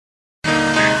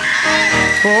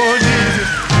Oh, Jesus,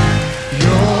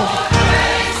 your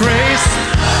grace,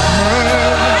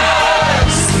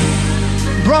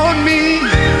 mercy brought me.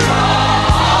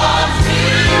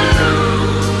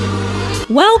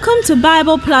 Welcome to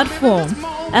Bible Platform,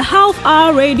 a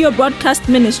half-hour radio broadcast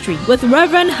ministry with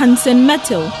Rev.Hansen,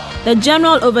 Mettle, the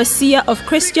General Overseer of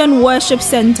Christian Worship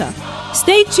Center.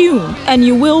 Stay tuned and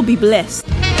you will be blessed.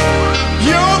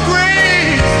 Your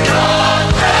grace and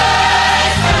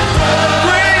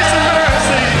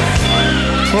mercy,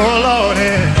 oh Lord,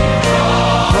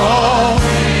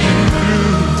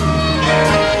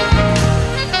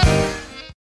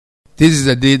 This is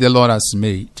the day the Lord has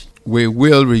made. We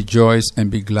will rejoice and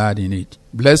be glad in it.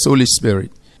 Bless Holy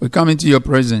Spirit. We come into your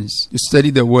presence to study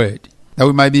the word, that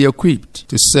we might be equipped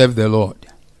to serve the Lord.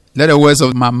 Let the words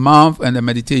of my mouth and the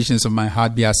meditations of my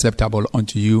heart be acceptable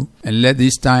unto you, and let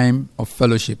this time of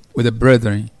fellowship with the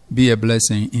brethren be a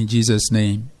blessing in Jesus'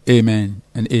 name. Amen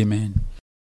and amen.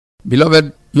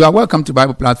 Beloved, you are welcome to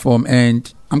Bible Platform,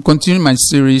 and I'm continuing my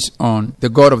series on the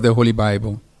God of the Holy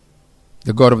Bible.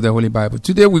 The God of the Holy Bible.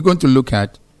 Today we're going to look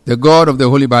at the God of the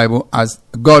Holy Bible as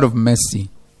a God of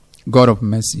mercy. God of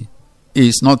mercy. He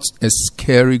is not a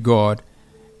scary God.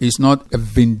 He is not a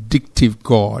vindictive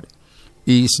God.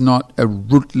 He is not a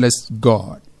ruthless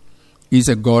God. He is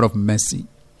a God of mercy.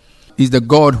 He is the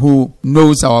God who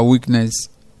knows our weakness,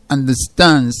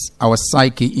 understands our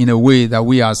psyche in a way that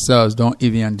we ourselves don't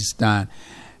even understand.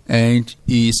 And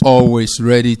He is always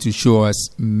ready to show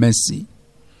us mercy.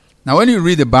 Now when you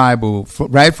read the Bible,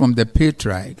 right from the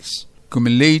patriarchs,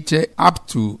 accumulated up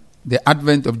to the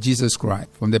advent of Jesus Christ,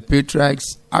 from the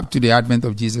patriarchs up to the advent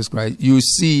of Jesus Christ, you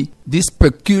see this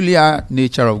peculiar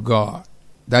nature of God,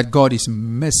 that God is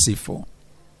merciful.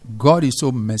 God is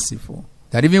so merciful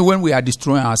that even when we are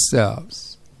destroying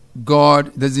ourselves,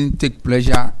 God doesn't take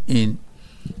pleasure in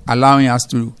allowing us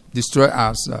to destroy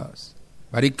ourselves,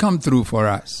 but He comes through for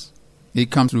us. He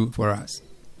comes through for us.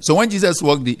 So when Jesus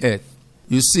walked the earth,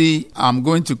 you see, I'm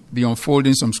going to be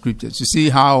unfolding some scriptures. You see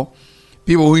how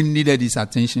people who needed His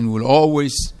attention will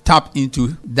always tap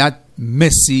into that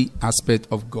mercy aspect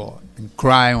of God and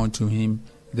cry unto Him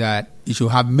that He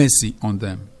should have mercy on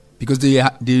them. Because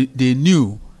they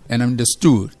knew and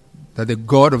understood that the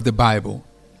God of the Bible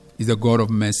is the God of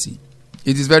mercy.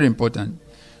 It is very important.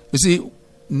 You see,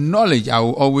 knowledge, I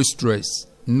will always stress,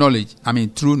 knowledge,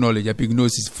 true knowledge,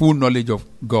 epignosis, full knowledge of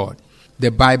God. The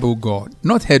Bible God,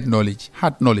 not head knowledge,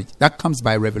 heart knowledge. That comes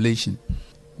by revelation.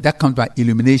 That comes by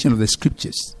illumination of the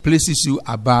scriptures. Places you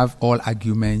above all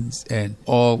arguments and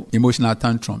all emotional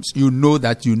tantrums. You know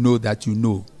that you know that you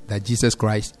know that Jesus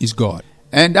Christ is God.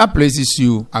 And that places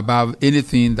you above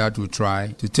anything that will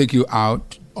try to take you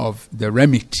out of the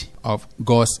remit of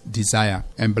God's desire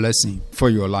and blessing for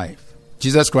your life.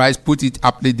 Jesus Christ put it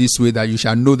aptly this way, that you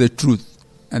shall know the truth,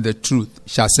 and the truth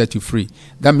shall set you free.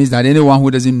 That means that anyone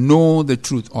who doesn't know the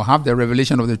truth or have the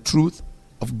revelation of the truth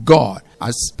of God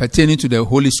as pertaining to the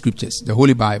Holy Scriptures, the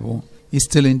Holy Bible, is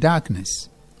still in darkness.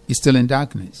 Is still in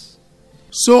darkness.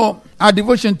 So, our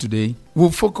devotion today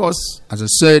will focus, as I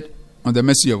said, on the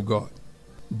mercy of God.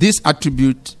 This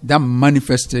attribute that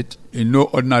manifested in no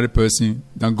ordinary person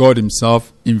than God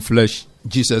Himself in flesh,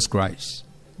 Jesus Christ.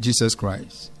 Jesus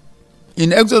Christ.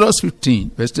 In Exodus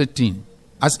 15, verse 13,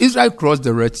 as Israel crossed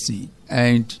the Red Sea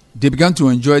and they began to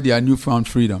enjoy their newfound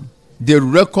freedom, they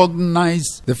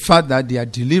recognized the fact that their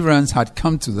deliverance had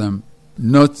come to them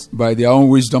not by their own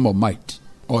wisdom or might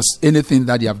or anything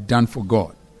that they have done for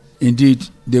God. Indeed,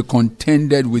 they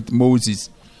contended with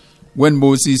Moses when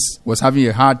Moses was having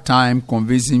a hard time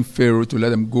convincing Pharaoh to let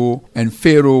them go, and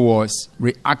Pharaoh was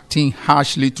reacting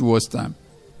harshly towards them.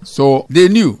 So they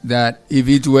knew that if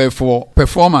it were for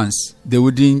performance, they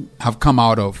wouldn't have come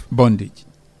out of bondage.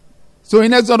 So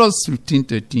in Exodus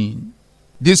 15:13,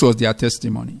 this was their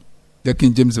testimony, the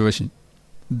King James Version.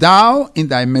 Thou in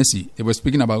thy mercy, they were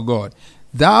speaking about God,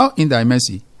 thou in thy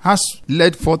mercy hast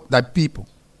led forth thy people,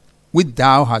 which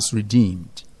thou hast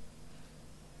redeemed.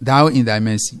 Thou in thy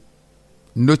mercy.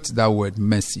 Note that word,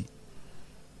 mercy.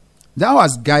 Thou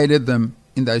hast guided them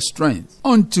in thy strength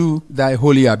unto thy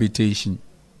holy habitation.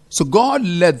 So God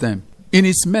led them in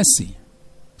His mercy.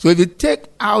 So if you take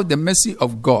out the mercy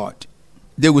of God,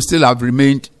 they would still have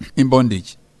remained in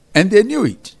bondage. And they knew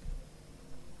it.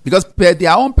 Because per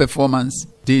their own performance,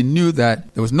 they knew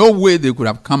that there was no way they could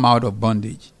have come out of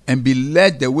bondage and be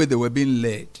led the way they were being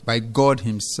led by God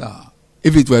Himself,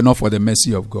 if it were not for the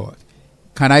mercy of God.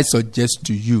 Can I suggest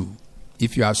to you,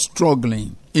 if you are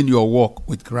struggling in your walk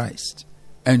with Christ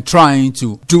and trying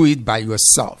to do it by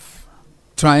yourself,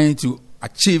 trying to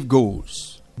achieve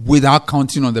goals without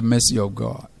counting on the mercy of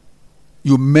God,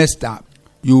 you messed up.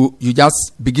 you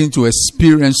just begin to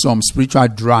experience some spiritual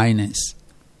dryness.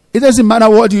 It doesn't matter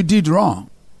what you did wrong.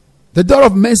 The door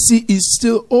of mercy is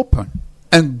still open.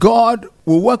 And God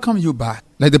will welcome you back,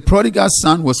 like the prodigal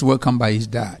son was welcomed by his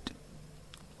dad.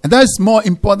 And that is more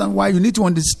important why you need to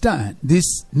understand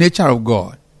this nature of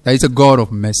God, that is a God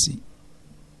of mercy.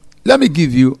 Let me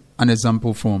give you an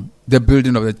example from the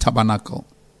building of the tabernacle.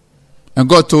 And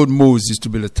God told Moses to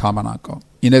build a tabernacle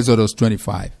in Exodus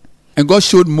 25. And God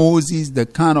showed Moses the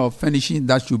kind of furnishing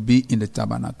that should be in the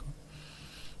tabernacle.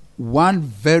 One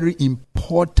very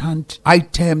important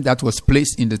item that was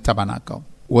placed in the tabernacle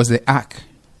was the ark.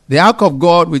 The ark of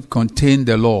God would contain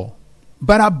the law.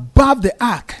 But above the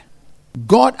ark,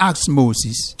 God asked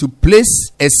Moses to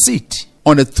place a seat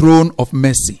on the throne of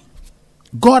mercy.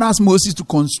 God asked Moses to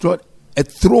construct a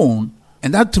throne,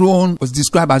 and that throne was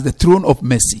described as the throne of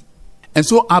mercy. And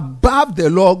so above the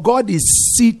law, God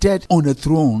is seated on the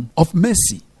throne of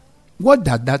mercy. What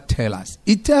does that tell us?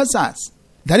 It tells us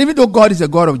that even though God is a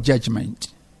God of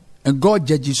judgment, and God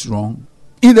judges wrong,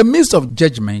 in the midst of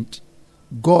judgment,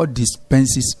 God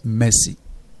dispenses mercy.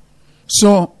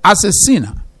 So, as a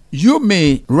sinner, you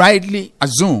may rightly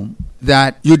assume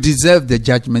that you deserve the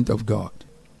judgment of God.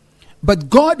 But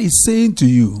God is saying to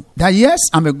you that yes,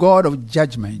 I'm a God of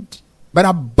judgment, but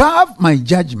above my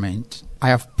judgment, I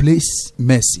have placed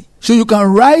mercy. So you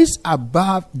can rise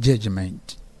above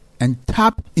judgment and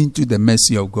tap into the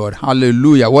mercy of God.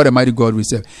 Hallelujah. What a mighty God we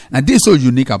serve. And this is so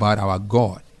unique about our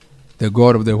God, the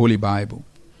God of the Holy Bible.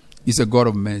 He's a God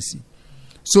of mercy.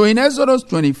 So in Exodus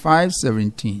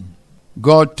 25:17,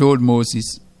 God told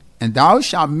Moses, "And thou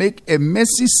shalt make a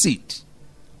mercy seat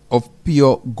of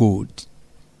pure gold."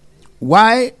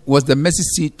 Why was the mercy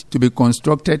seat to be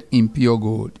constructed in pure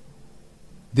gold?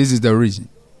 This is the reason.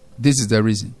 This is the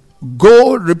reason.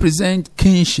 Gold represents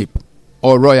kingship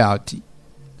or royalty.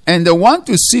 And the one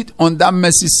to sit on that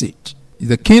mercy seat is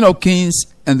the King of Kings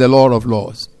and the Lord of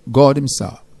Lords, God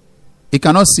himself. He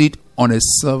cannot sit on a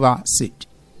silver seat.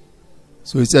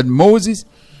 So he said, Moses,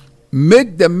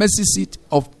 make the mercy seat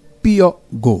of pure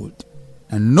gold.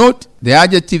 And note the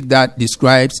adjective that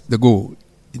describes the gold.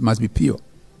 It must be pure,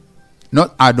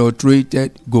 not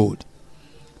adulterated gold.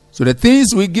 So the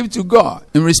things we give to God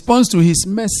in response to his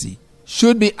mercy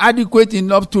should be adequate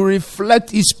enough to reflect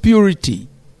his purity.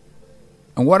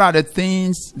 And what are the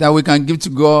things that we can give to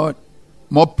God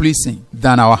more pleasing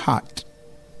than our heart?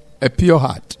 A pure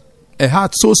heart. A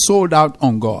heart so sold out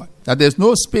on God that there's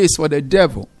no space for the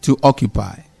devil to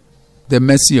occupy. The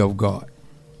mercy of God.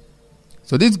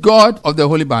 So this God of the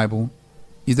Holy Bible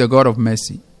is the God of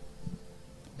mercy.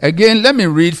 Again, let me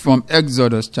read from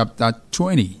Exodus chapter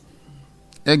 20.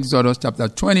 Exodus chapter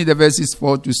 20, the verses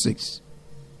 4-6.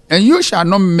 And you shall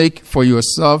not make for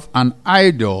yourself an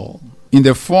idol in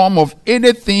the form of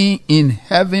anything in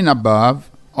heaven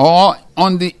above, or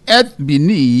on the earth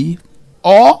beneath,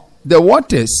 or the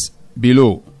waters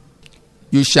below.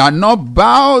 You shall not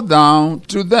bow down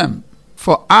to them.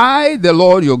 For I, the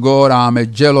Lord your God, am a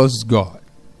jealous God,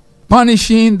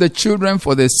 punishing the children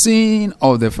for the sin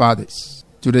of the fathers,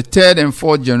 to the third and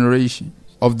fourth generation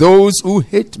of those who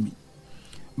hate me,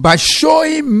 by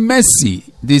showing mercy.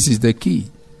 This is the key.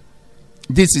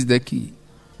 This is the key.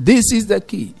 This is the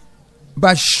key.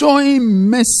 By showing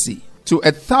mercy to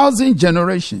 1,000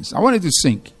 generations. I want you to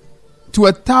think. To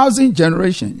 1,000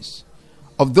 generations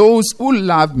of those who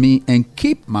love me and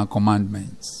keep my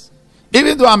commandments.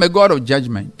 Even though I'm a God of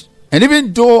judgment, and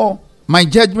even though my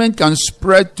judgment can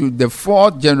spread to the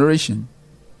fourth generation,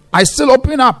 I still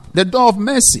open up the door of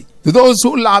mercy to those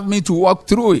who love me to walk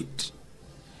through it.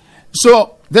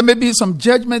 So there may be some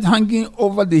judgment hanging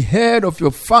over the head of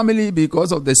your family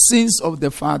because of the sins of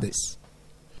the fathers.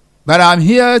 But I'm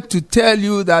here to tell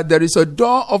you that there is a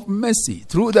door of mercy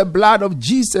through the blood of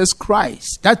Jesus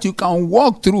Christ that you can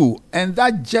walk through, and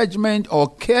that judgment or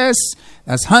curse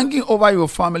that's hanging over your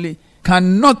family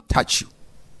cannot touch you,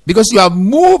 because you have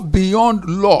moved beyond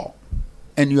law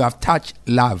and you have touched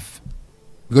love.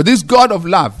 Because this God of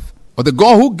love, or the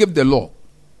God who gave the law,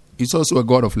 is also a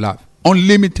God of love,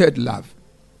 unlimited love.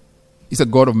 He's a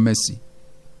God of mercy.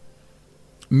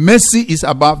 Mercy is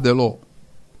above the law.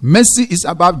 Mercy is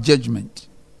above judgment.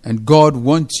 And God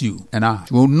wants you and I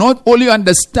to not only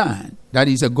understand that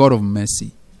He's a God of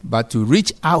mercy, but to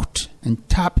reach out and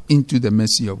tap into the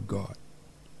mercy of God.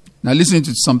 Now listen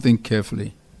to something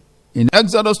carefully. In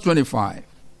Exodus 25,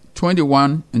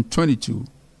 21 and 22,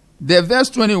 the verse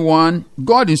 21,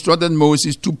 God instructed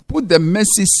Moses to put the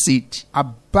mercy seat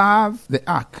above the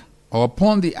ark, or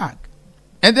upon the ark.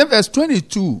 And then verse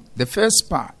 22, the first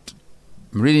part,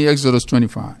 I'm reading Exodus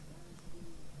 25.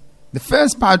 The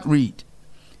first part read,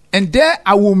 and there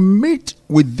I will meet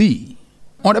with thee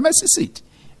on the mercy seat.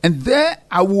 And there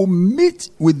I will meet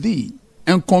with thee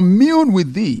and commune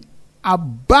with thee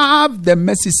above the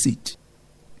mercy seat.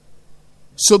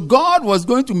 So God was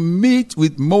going to meet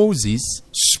with Moses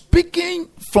speaking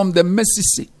from the mercy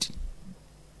seat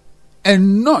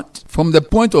and not from the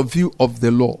point of view of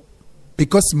the law.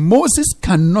 Because Moses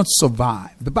cannot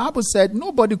survive. The Bible said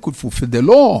nobody could fulfill the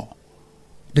law,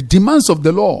 the demands of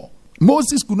the law.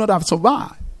 Moses could not have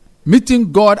survived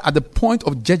meeting God at the point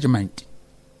of judgment.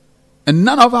 And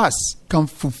none of us can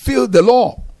fulfill the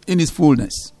law in its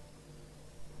fullness.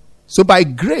 So by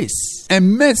grace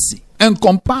and mercy and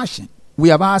compassion, we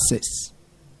have access,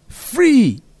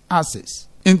 free access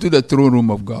into the throne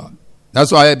room of God.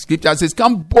 That's why Scripture says,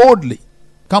 come boldly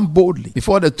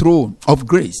before the throne of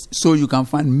grace so you can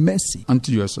find mercy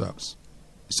unto yourselves.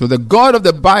 So the God of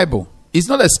the Bible is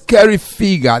not a scary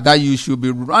figure that you should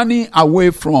be running away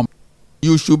from.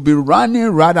 You should be running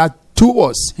rather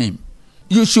towards him.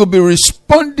 You should be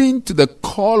responding to the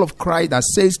call of Christ that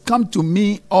says, come to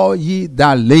me, all ye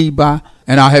that labor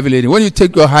and are heavy laden. When you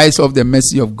take your eyes off the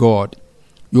mercy of God,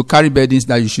 you carry burdens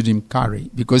that you shouldn't carry,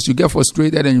 because you get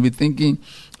frustrated and you'll be thinking,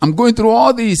 I'm going through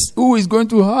all this. Who is going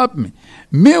to help me?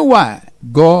 Meanwhile,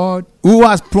 God, who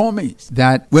has promised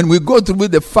that when we go through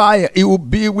the fire, he will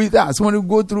be with us. When we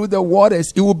go through the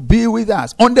waters, he will be with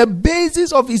us. On the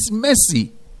basis of his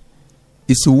mercy,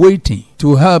 is waiting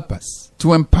to help us,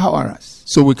 to empower us,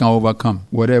 so we can overcome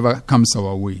whatever comes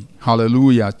our way.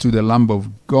 Hallelujah to the Lamb of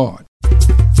God.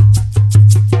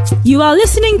 You are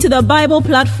listening to the Bible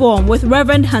Platform with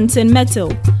Rev.Hansen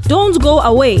Mettle. Don't go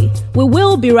away. We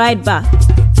will be right back.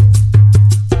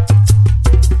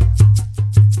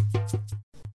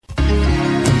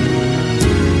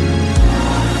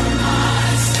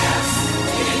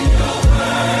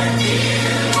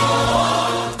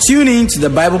 Tune in to the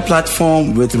Bible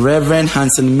Platform with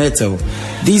Rev.Hansen Mettle.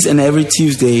 This and every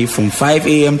Tuesday from 5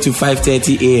 a.m. to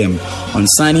 5:30 a.m. on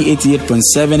Sunny 88.7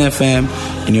 FM,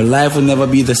 and your life will never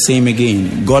be the same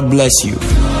again. God bless you.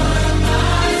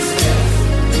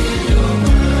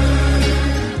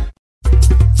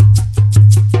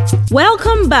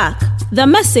 Welcome back. The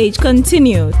message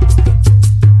continued.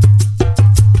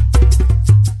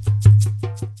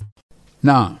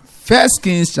 Now, 1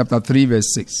 Kings chapter 3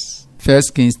 verse 6. 1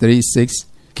 Kings 3:6.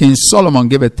 King Solomon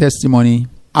gave a testimony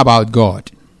about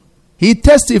God. He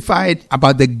testified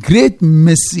about the great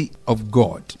mercy of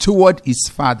God toward his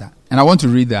father. And I want to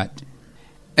read that.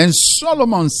 And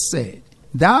Solomon said,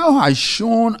 Thou hast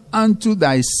shown unto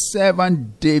thy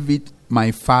servant David,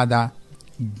 my father,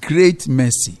 great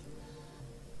mercy.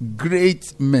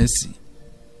 Great mercy.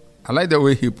 I like the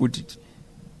way he put it.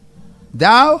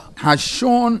 Thou hast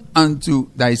shown unto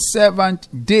thy servant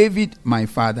David, my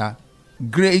father,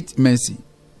 great mercy.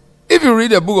 If you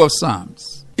read the book of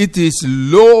Psalms, it is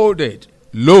loaded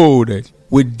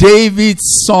with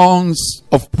David's songs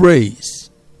of praise.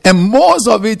 And most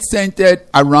of it centered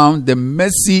around the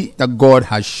mercy that God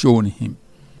has shown him,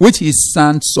 which his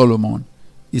son Solomon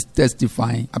is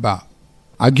testifying about.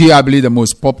 Arguably the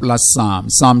most popular psalm,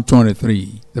 Psalm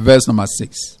 23, the verse number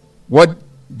 6. What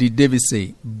did David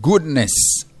say? Goodness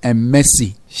and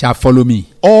mercy shall follow me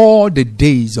all the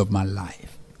days of my life.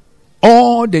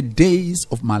 All the days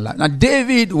of my life. Now,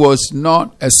 David was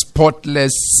not a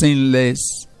spotless,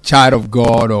 sinless child of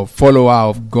God or follower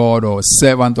of God or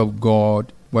servant of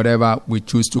God, whatever we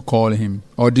choose to call him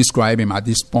or describe him at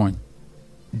this point.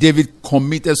 David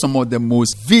committed some of the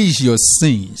most vicious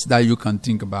sins that you can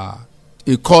think about.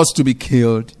 He caused to be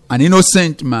killed, an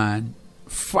innocent man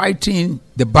fighting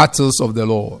the battles of the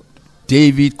Lord.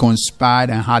 David conspired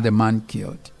and had the man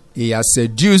killed. He has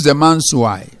seduced the man's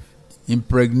wife,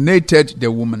 impregnated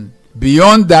the woman.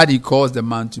 Beyond that, he caused the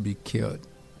man to be killed.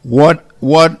 What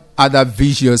other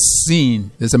vicious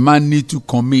sin does a man need to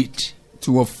commit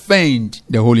to offend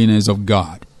the holiness of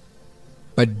God?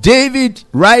 But David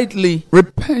rightly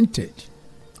repented.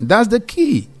 That's the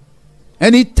key.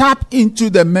 And he tapped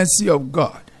into the mercy of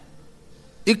God.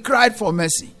 He cried for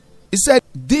mercy. He said,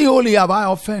 Thee only have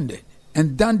I offended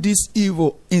and done this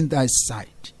evil in thy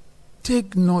sight.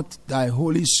 Take not thy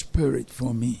Holy Spirit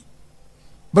from me,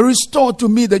 but restore to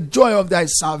me the joy of thy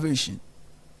salvation.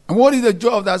 And what is the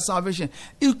joy of that salvation?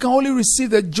 You can only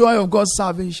receive the joy of God's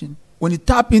salvation when you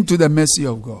tap into the mercy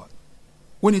of God.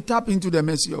 When you tap into the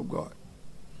mercy of God.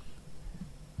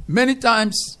 Many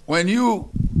times when you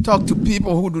talk to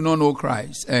people who do not know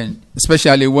Christ, and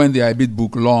especially when they are a bit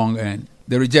book long and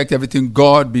they reject everything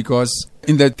God, because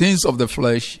in the things of the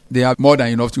flesh, they have more than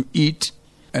enough to eat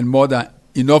and more than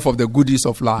enough of the goodies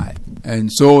of life.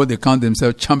 And so they count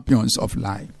themselves champions of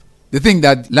life. They think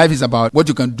that life is about what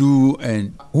you can do,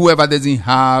 and whoever doesn't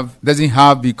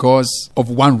have because of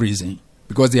one reason,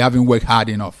 because they haven't worked hard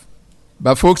enough.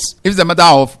 But folks, if it's a matter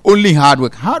of only hard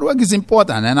work is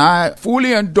important, and I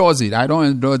fully endorse it. I don't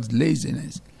endorse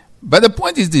laziness. But the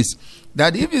point is this,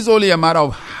 that if it's only a matter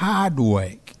of hard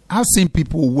work, I've seen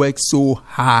people work so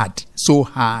hard,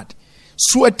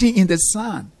 sweating in the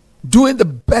sun, doing the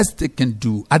best they can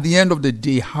do. At the end of the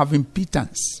day, having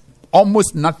pittance,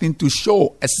 almost nothing to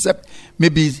show except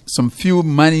maybe some few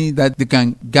money that they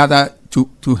can gather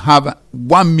to have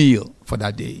one meal for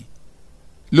that day.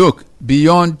 Look,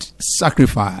 beyond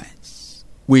sacrifice,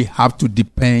 we have to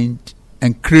depend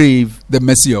and crave the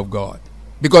mercy of God.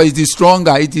 Because it is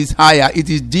stronger, it is higher, it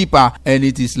is deeper, and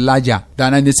it is larger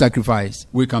than any sacrifice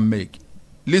we can make.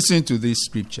 Listen to this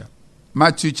scripture.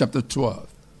 Matthew chapter 12.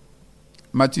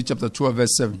 Matthew chapter 12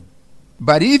 verse 7.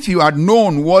 But if you had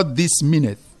known what this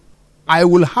meaneth, I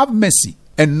will have mercy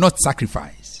and not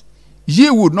sacrifice,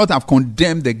 ye would not have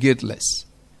condemned the guiltless.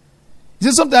 You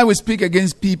see, sometimes we speak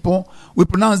against people, we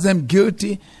pronounce them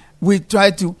guilty, we try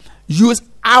to use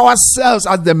ourselves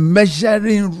as the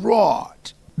measuring rod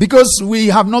because we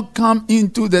have not come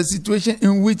into the situation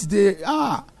in which they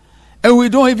are. And we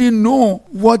don't even know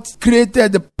what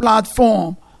created the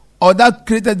platform or that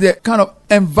created the kind of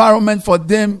environment for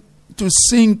them to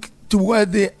sink to where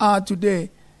they are today.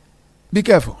 Be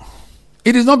careful.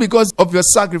 It is not because of your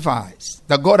sacrifice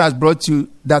that God has brought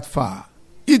you that far.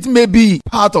 It may be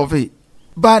part of it.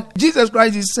 But Jesus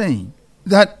Christ is saying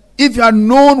that if you had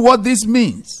known what this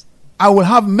means, I will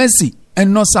have mercy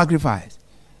and not sacrifice.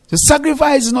 The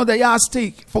sacrifice is not a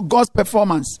yardstick for God's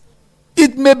performance.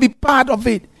 It may be part of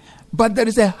it, but there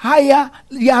is a higher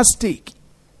yardstick.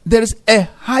 There is a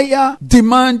higher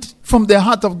demand from the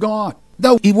heart of God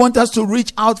that He wants us to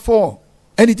reach out for.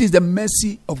 And it is the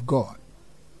mercy of God.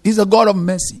 He's a God of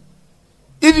mercy.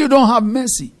 If you don't have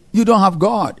mercy, you don't have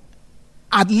God.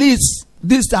 At least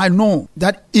this I know,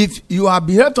 that if you are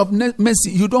bereft of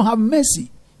mercy, you don't have mercy.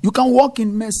 You can walk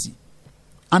in mercy.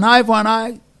 An eye for an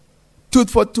eye, tooth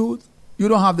for tooth. You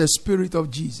don't have the Spirit of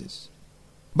Jesus.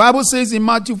 Bible says in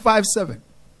Matthew 5:7,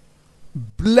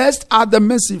 blessed are the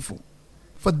merciful,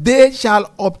 for they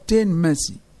shall obtain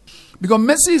mercy. Because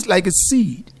mercy is like a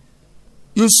seed.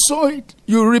 You sow it,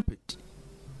 you reap it.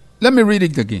 Let me read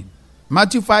it again.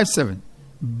 Matthew 5:7.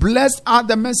 Blessed are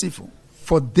the merciful,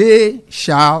 for they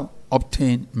shall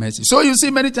obtain mercy. So you see,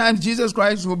 many times Jesus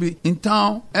Christ will be in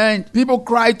town and people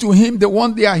cry to Him. They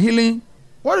want their healing.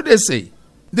 What do they say?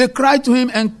 They cry to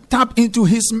Him and tap into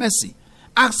His mercy.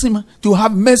 Ask Him to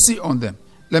have mercy on them.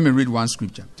 Let me read one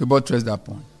scripture to buttress that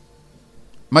point.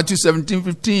 Matthew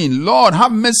 17:15. Lord,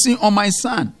 have mercy on my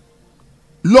son.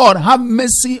 Lord, have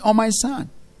mercy on my son.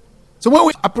 So when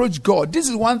we approach God, this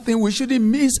is one thing we shouldn't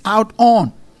miss out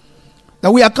on.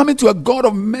 That we are coming to a God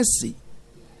of mercy.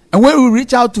 And when we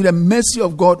reach out to the mercy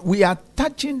of God, we are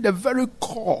touching the very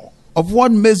core of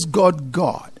what makes God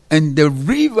God. And the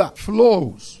river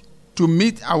flows to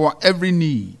meet our every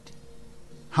need.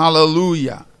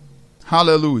 Hallelujah.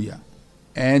 Hallelujah.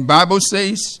 And Bible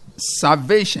says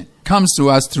salvation comes to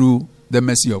us through the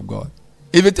mercy of God.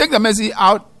 If you take the mercy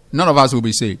out, none of us will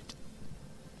be saved.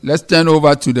 Let's turn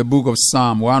over to the book of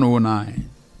Psalm 109.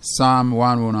 Psalm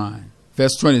 109,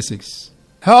 verse 26.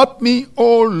 Help me,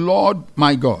 O Lord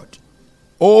my God.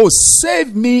 Oh,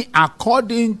 save me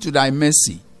according to thy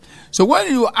mercy. So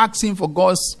when you are asking for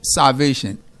God's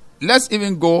salvation, let's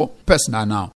even go personal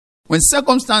now. When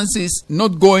circumstances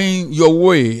not going your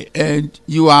way and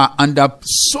you are under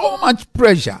so much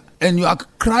pressure and you are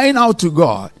crying out to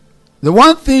God, the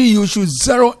one thing you should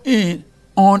zero in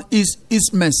on is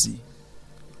His mercy.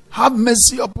 Have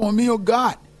mercy upon me, O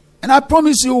God. And I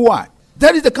promise you what?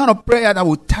 That is the kind of prayer that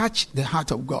will touch the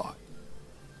heart of God.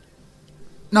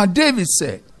 Now David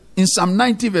said in Psalm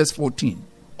 90 verse 14,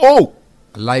 oh,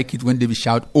 I like it when David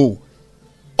shout, oh,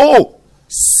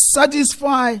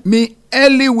 satisfy me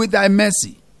early with thy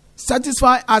mercy.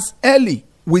 Satisfy us early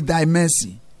with thy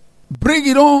mercy. Bring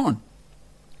it on.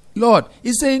 Lord,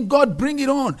 He's saying, God, bring it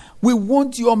on. We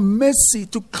want your mercy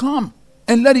to come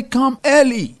and let it come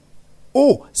early.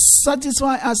 Oh,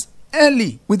 satisfy us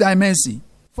early with thy mercy.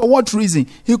 For what reason?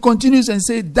 He continues and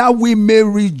says, that we may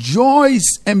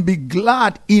rejoice and be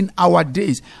glad in our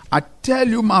days. I tell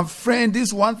you, my friend,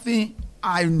 this one thing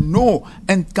I know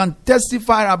and can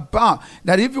testify about,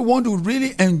 that if you want to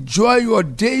really enjoy your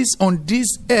days on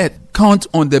this earth, count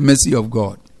on the mercy of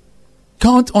God.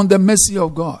 Count on the mercy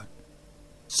of God.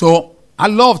 So I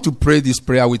love to pray this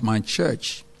prayer with my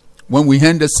church. When we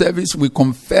end the service, we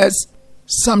confess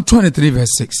Psalm 23 verse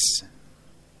 6.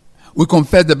 We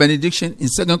confess the benediction in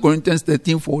 2 Corinthians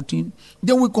 13:14.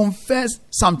 Then we confess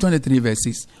Psalm 23 verse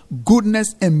 6.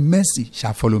 Goodness and mercy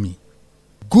shall follow me.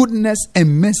 Goodness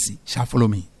and mercy shall follow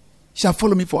me. Shall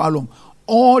follow me for how long?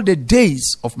 All the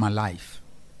days of my life.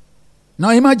 Now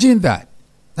imagine that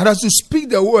as you speak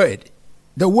the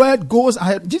word goes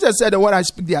ahead. Jesus said the word I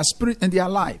speak, they are spirit and they are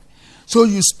life. So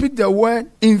you speak the word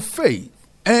in faith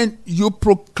and you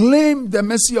proclaim the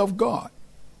mercy of God.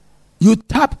 You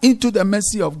tap into the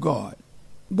mercy of God.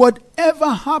 Whatever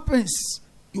happens,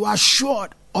 you are sure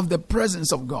of the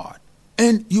presence of God.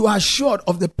 And you are sure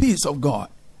of the peace of God.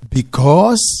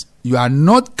 Because you are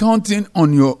not counting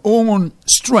on your own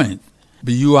strength,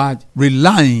 but you are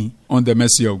relying on the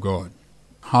mercy of God.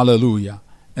 Hallelujah.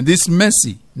 And this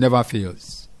mercy never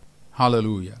fails.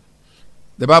 Hallelujah.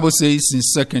 The Bible says in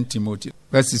 2 Timothy,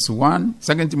 verses 1,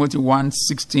 2 Timothy 1,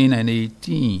 16 and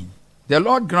 18. The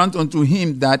Lord grant unto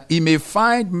him that he may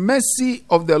find mercy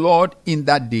of the Lord in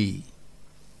that day.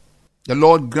 The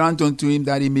Lord grant unto him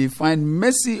that he may find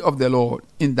mercy of the Lord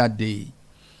in that day.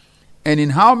 And in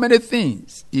how many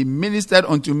things he ministered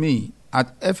unto me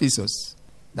at Ephesus,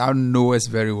 thou knowest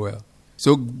very well.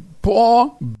 So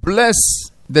Paul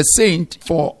blessed the saint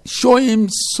for showing him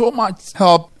so much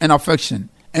help and affection.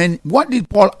 And what did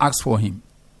Paul ask for him?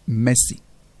 Mercy.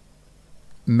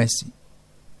 Mercy.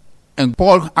 And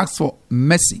Paul asked for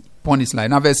mercy upon his life.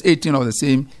 Now verse 18 of the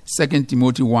same 2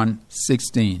 Timothy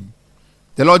 1:16.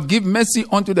 The Lord give mercy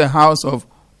unto the house of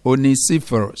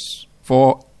Onesiphorus,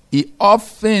 for he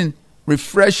often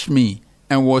refreshed me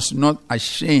and was not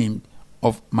ashamed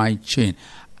of my chain.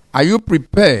 Are you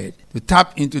prepared to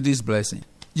tap into this blessing?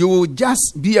 You will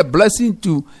just be a blessing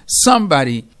to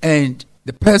somebody and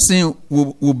the person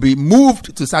will be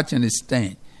moved to such an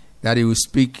extent that he will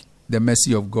speak the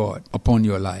mercy of God upon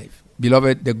your life.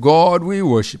 Beloved, the God we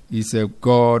worship is a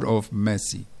God of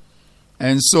mercy.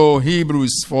 And so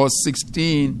Hebrews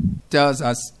 4:16 tells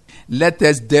us, let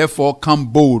us therefore come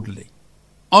boldly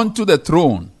unto the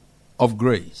throne of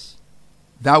grace,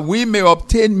 that we may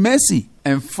obtain mercy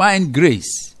and find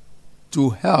grace to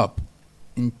help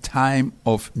in time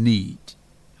of need.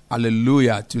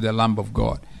 Hallelujah to the Lamb of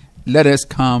God. Let us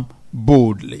come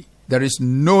boldly. There is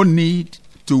no need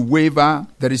to waver.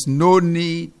 There is no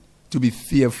need to be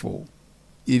fearful.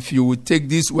 If you will take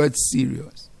this word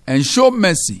serious and show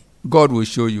mercy, God will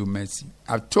show you mercy.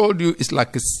 I've told you it's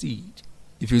like a seed.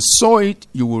 If you sow it,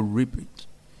 you will reap it.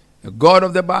 The God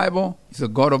of the Bible is a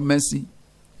God of mercy.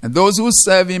 And those who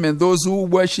serve him and those who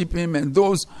worship him and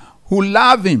those who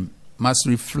love him must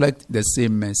reflect the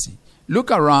same mercy.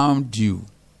 Look around you.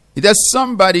 If there's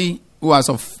somebody who has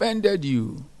offended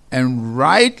you, and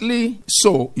rightly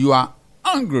so, you are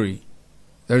angry,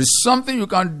 there is something you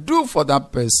can do for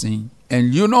that person,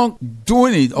 and you're not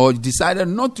doing it or decided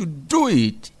not to do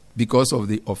it because of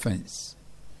the offense.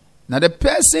 Now the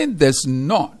person does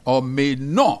not or may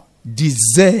not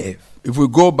deserve, if we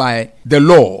go by the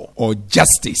law or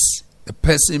justice, the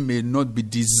person may not be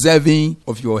deserving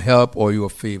of your help or your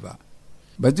favor.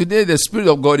 But today the Spirit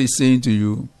of God is saying to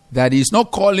you that he's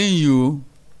not calling you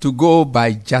to go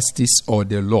by justice or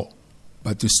the law,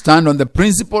 but to stand on the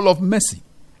principle of mercy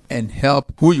and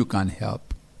help who you can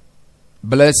help.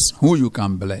 Bless who you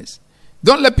can bless.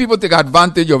 Don't let people take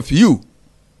advantage of you.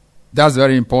 That's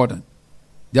very important.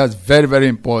 That's very, very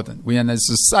important. We're in a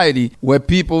society where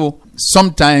people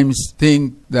sometimes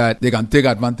think that they can take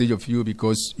advantage of you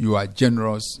because you are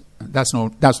generous. That's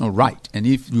not right. And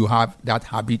if you have that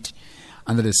habit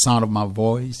under the sound of my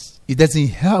voice, it doesn't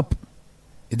help.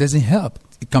 It doesn't help.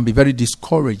 It can be very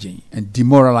discouraging and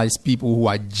demoralize people who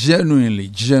are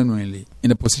genuinely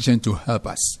in a position to help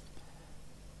us.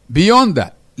 Beyond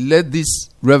that, let this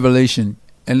revelation,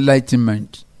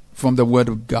 enlightenment from the Word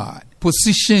of God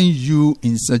position you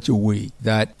in such a way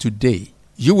that today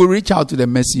you will reach out to the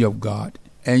mercy of God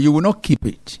and you will not keep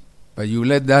it, but you will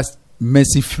let that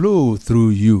mercy flow through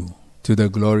you to the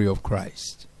glory of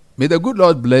Christ. May the good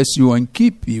Lord bless you and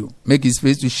keep you, make his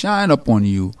face to shine upon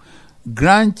you,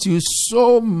 grant you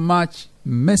so much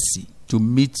mercy to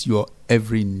meet your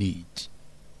every need.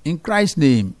 In Christ's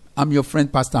name, I'm your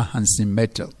friend Pastor Hansen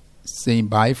Mettle, saying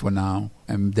bye for now,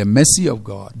 and the mercy of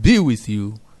God be with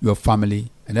you, your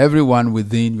family, and everyone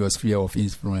within your sphere of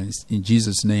influence. In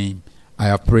Jesus' name, I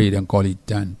have prayed and call it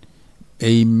done.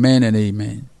 Amen and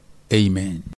amen.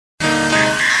 Amen.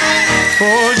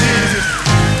 Oh, Jesus,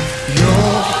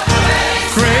 your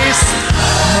grace,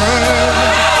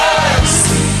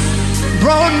 mercy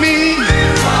brought me.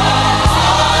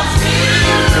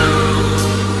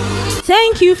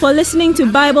 Thank you for listening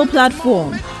to Bible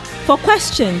Platform. For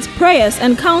questions, prayers,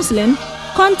 and counseling,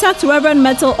 contact Rev.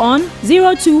 Mettle on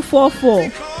 0244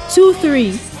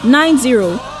 23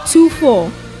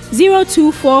 239024,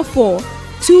 0244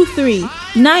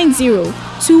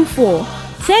 239024.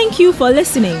 Thank you for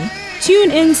listening.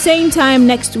 Tune in same time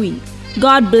next week.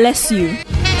 God bless you. Your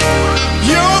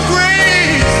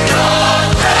grace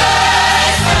and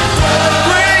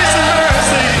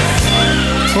mercy.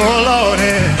 Oh Lord.